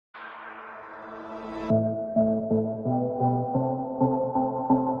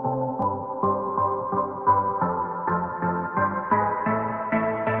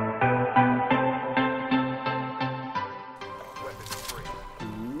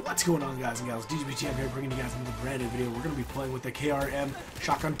What's going on, guys and gals? DGBTM here, bringing you guys another brand new video. We're going to be playing with the KRM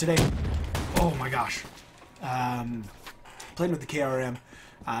shotgun today. Oh my gosh. Playing with the KRM,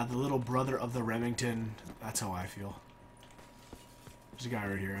 the little brother of the Remington. That's how I feel. There's a guy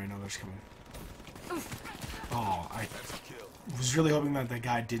right here. I know there's coming. Oh, I was really hoping that that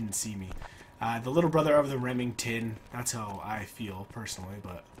guy didn't see me. The little brother of the Remington. That's how I feel personally,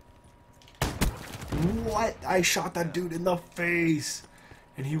 but... What? I shot that dude in the face!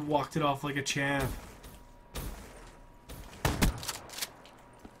 And he walked it off like a champ.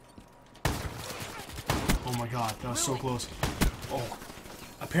 Oh my god, that was so close. Oh.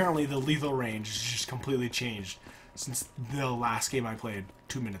 Apparently the lethal range has just completely changed since the last game I played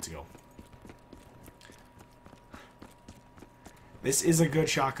 2 minutes ago. This is a good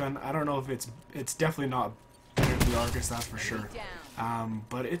shotgun. I don't know if it's definitely not better than the Argus, that's for sure.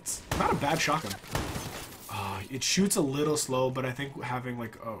 But it's not a bad shotgun. It shoots a little slow, but I think having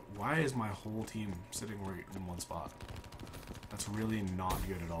like why is my whole team sitting right in one spot? That's really not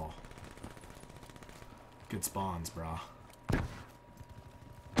good at all. Good spawns, brah.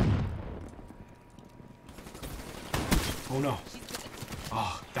 Oh no.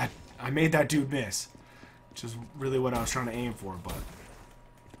 Oh, I made that dude miss. Which is really what I was trying to aim for, but...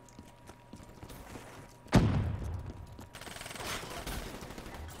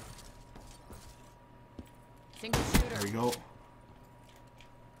 Single shooter. There we go.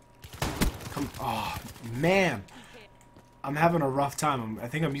 Come... Oh, man! I'm having a rough time. I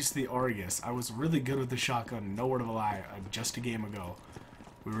think I'm used to the Argus. I was really good with the shotgun, no word of a lie, just a game ago.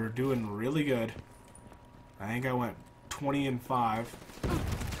 We were doing really good. I think I went 20-5.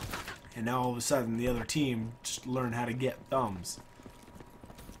 And now all of a sudden the other team just learned how to get thumbs.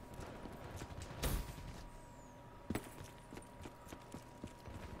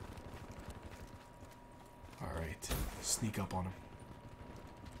 Alright, sneak up on him.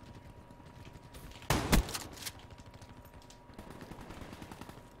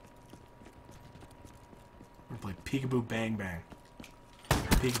 We're gonna play PeekABoo Bang Bang.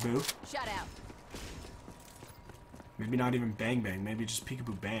 PeekABoo. Shut out. Maybe not even Bang Bang, maybe just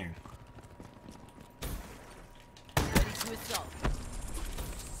PeekABoo Bang.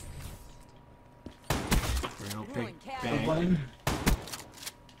 Big bang.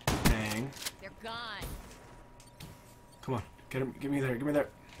 Bang. They're gone. Come on, get him, get me there, get me there.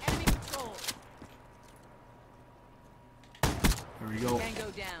 Enemy control. There we go.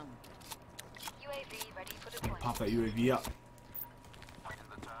 Tango down. UAV ready for deployment. Pop that UAV up.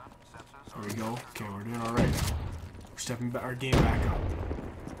 There we go. Okay, we're doing alright now. We're stepping our game back up.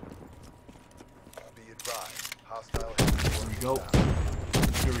 Be advised. Hostile. There we go.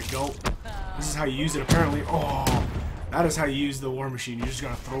 Here we go. This is how you use it, apparently. Oh, that is how you use the war machine. You just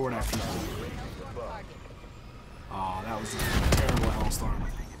gotta throw it at people. Oh, that was a terrible hellstorm.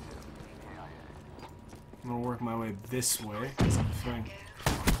 I'm gonna work my way this way.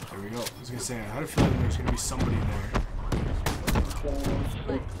 There we go. I was gonna say, I had a feeling there's gonna be somebody there.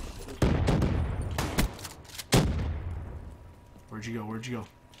 Where'd you go? Where'd you go?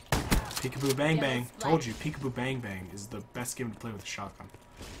 PeekABoo Bang Bang. Told you, PeekABoo Bang Bang is the best game to play with a shotgun.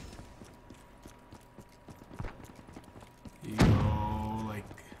 You go like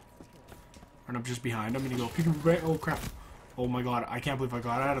run up just behind him and you go PeekABoo Bang. Oh crap! Oh my god! I can't believe I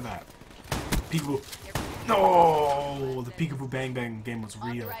got out of that. PeekABoo. No! The PeekABoo Bang Bang game was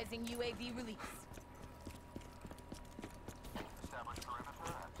real. Authorizing UAV release.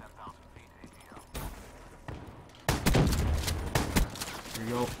 There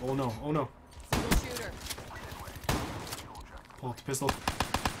we go. Oh no! Oh no! Single shooter. Pull out the pistol.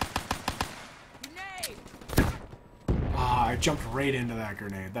 Grenade. Ah, I jumped right into that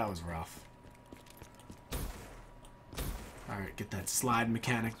grenade. That was rough. Alright, get that slide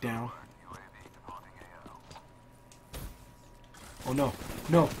mechanic down. Oh no.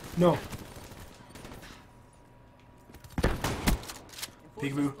 No. No.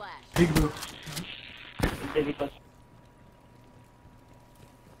 PeekABoo. PeekABoo.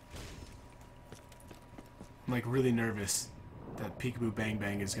 I'm like really nervous that PeekABoo Bang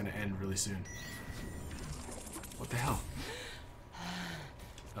Bang is gonna end really soon. What the hell?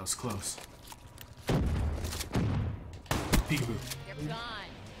 That was close. PeekABoo. They're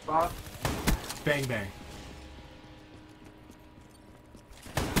gone. Bang Bang.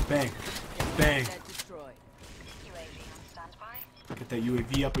 Bang. Bang. Destroyed. UAV on standby. Get that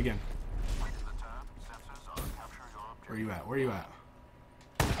UAV up again. Where you at? Where you at?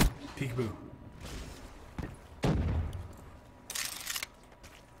 PeekABoo.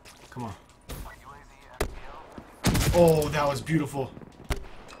 Come on. Oh, that was beautiful.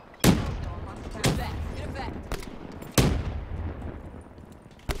 Get it back. Get it back.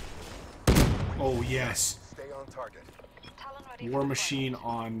 Oh, yes. Stay on target. Talon ready War for Machine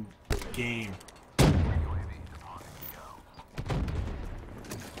on game.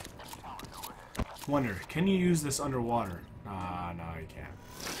 Wonder, can you use this underwater? No, you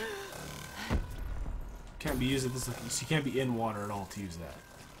can't. Can't be using this. You can't be in water at all to use that.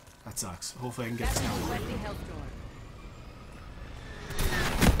 That sucks. Hopefully I can get That's this a down. friendly health door.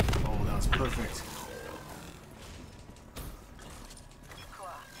 Oh, that was perfect.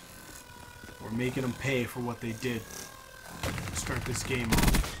 We're making them pay for what they did. Start this game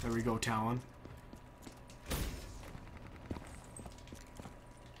off. There we go, Talon.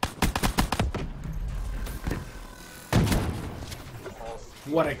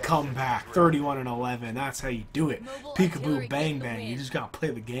 What a comeback. 31-11. That's how you do it. PeekABoo Bang Bang. You just gotta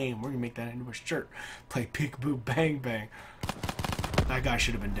play the game. We're gonna make that into a shirt. Play PeekABoo Bang Bang. That guy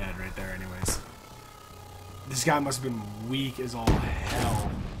should have been dead right there anyways. This guy must have been weak as all hell,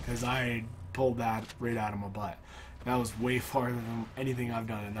 because I pulled that right out of my butt. That was way farther than anything I've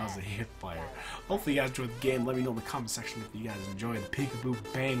done, and that was a hip fire. Hopefully you guys enjoyed the game. Let me know in the comment section if you guys enjoyed the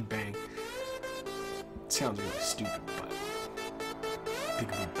PeekABoo Bang Bang. It sounds really stupid, but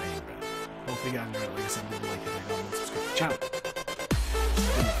PeekABoo Bang Bang. Hopefully you guys enjoyed it. Like I said, leave a like if you guys subscribe to the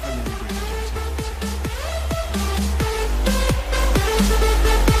channel.